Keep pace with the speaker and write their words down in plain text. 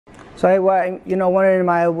So one of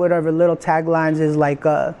my whatever little taglines is like,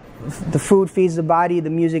 the food feeds the body, the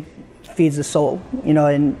music feeds the soul.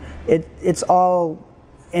 And it's all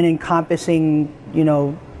an encompassing,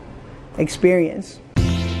 experience.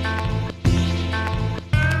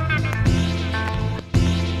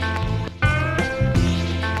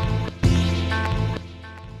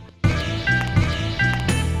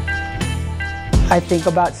 I think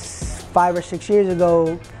about 5 or 6 years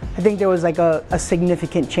ago, I think there was like a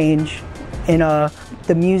significant change in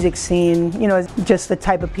the music scene. Just the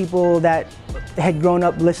type of people that had grown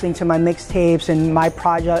up listening to my mixtapes and my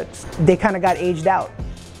projects, they kind of got aged out.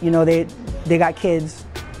 They got kids,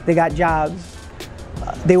 they got jobs.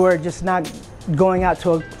 They were just not going out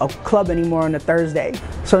to a club anymore on a Thursday.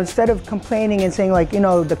 So instead of complaining and saying like,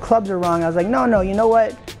 the clubs are wrong, I was like, no, you know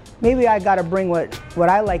what? Maybe I gotta bring what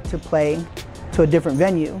I like to play to a different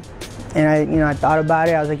venue. And I thought about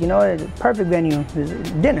it. I was like, the perfect venue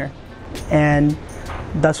is dinner. And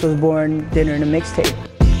thus was born Dinner and a Mixtape.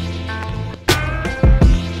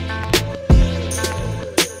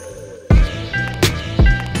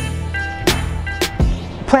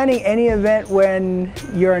 Planning any event when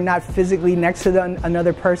you're not physically next to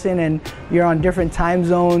another person and you're on different time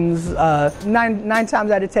zones, nine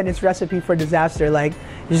times out of 10 it's recipe for disaster. Like,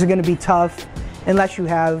 it's just gonna be tough unless you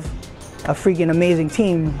have a freaking amazing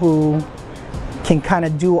team who can kind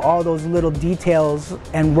of do all those little details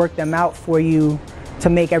and work them out for you to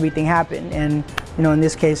make everything happen. And in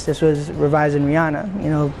this case, this was Revise and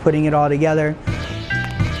Rihanna, putting it all together.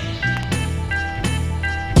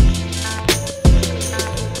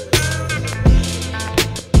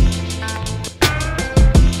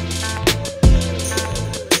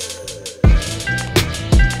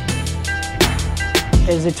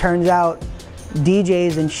 As it turns out,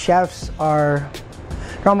 DJs and chefs they're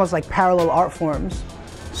almost like parallel art forms.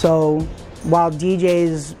 So while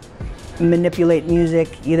DJs manipulate music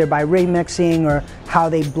either by remixing or how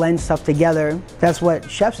they blend stuff together, that's what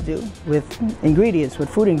chefs do with ingredients, with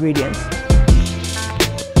food ingredients.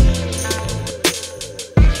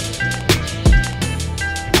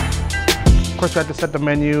 Of course, we had to set the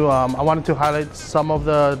menu. I wanted to highlight some of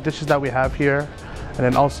the dishes that we have here. And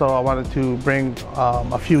then also I wanted to bring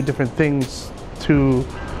a few different things to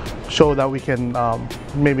show that we can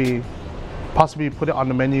maybe possibly put it on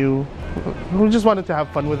the menu. We just wanted to have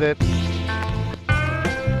fun with it.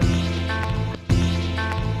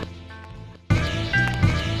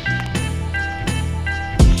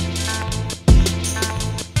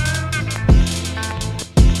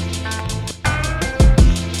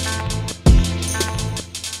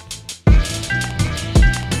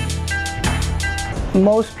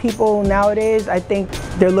 Most people nowadays, I think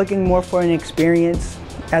they're looking more for an experience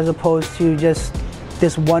as opposed to just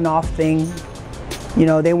this one-off thing.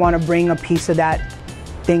 They want to bring a piece of that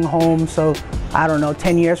thing home. So, I don't know,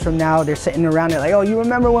 10 years from now, they're sitting around it like, oh, you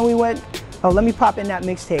remember when we went? Oh, let me pop in that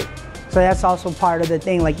mixtape. So that's also part of the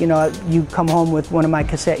thing. Like, you come home with one of my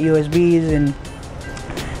cassette USBs, and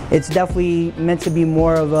it's definitely meant to be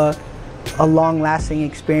more of a long-lasting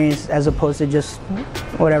experience as opposed to just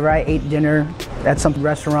whatever, I ate dinner at some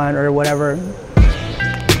restaurant or whatever.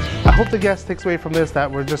 I hope the guest takes away from this that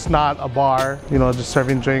we're just not a bar, just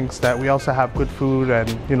serving drinks, that we also have good food and,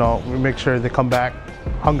 we make sure they come back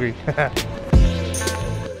hungry.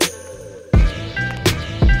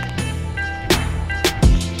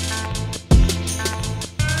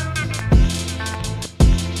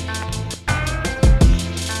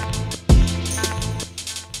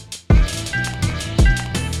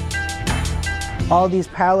 All these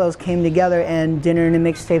parallels came together and Dinner and a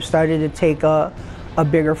Mixtape started to take a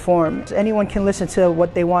bigger form. Anyone can listen to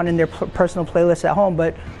what they want in their personal playlist at home,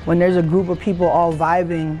 but when there's a group of people all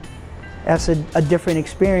vibing, that's a different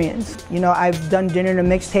experience. I've done Dinner and a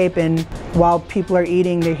Mixtape, and while people are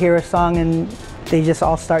eating, they hear a song and they just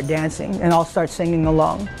all start dancing and all start singing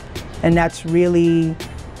along. And that's really,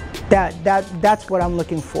 that's what I'm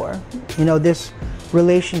looking for. This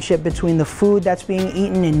relationship between the food that's being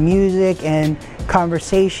eaten and music and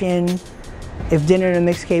conversation. If Dinner and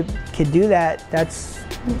a Mixtape could do that, that's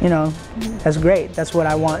great. That's what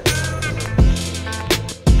I want.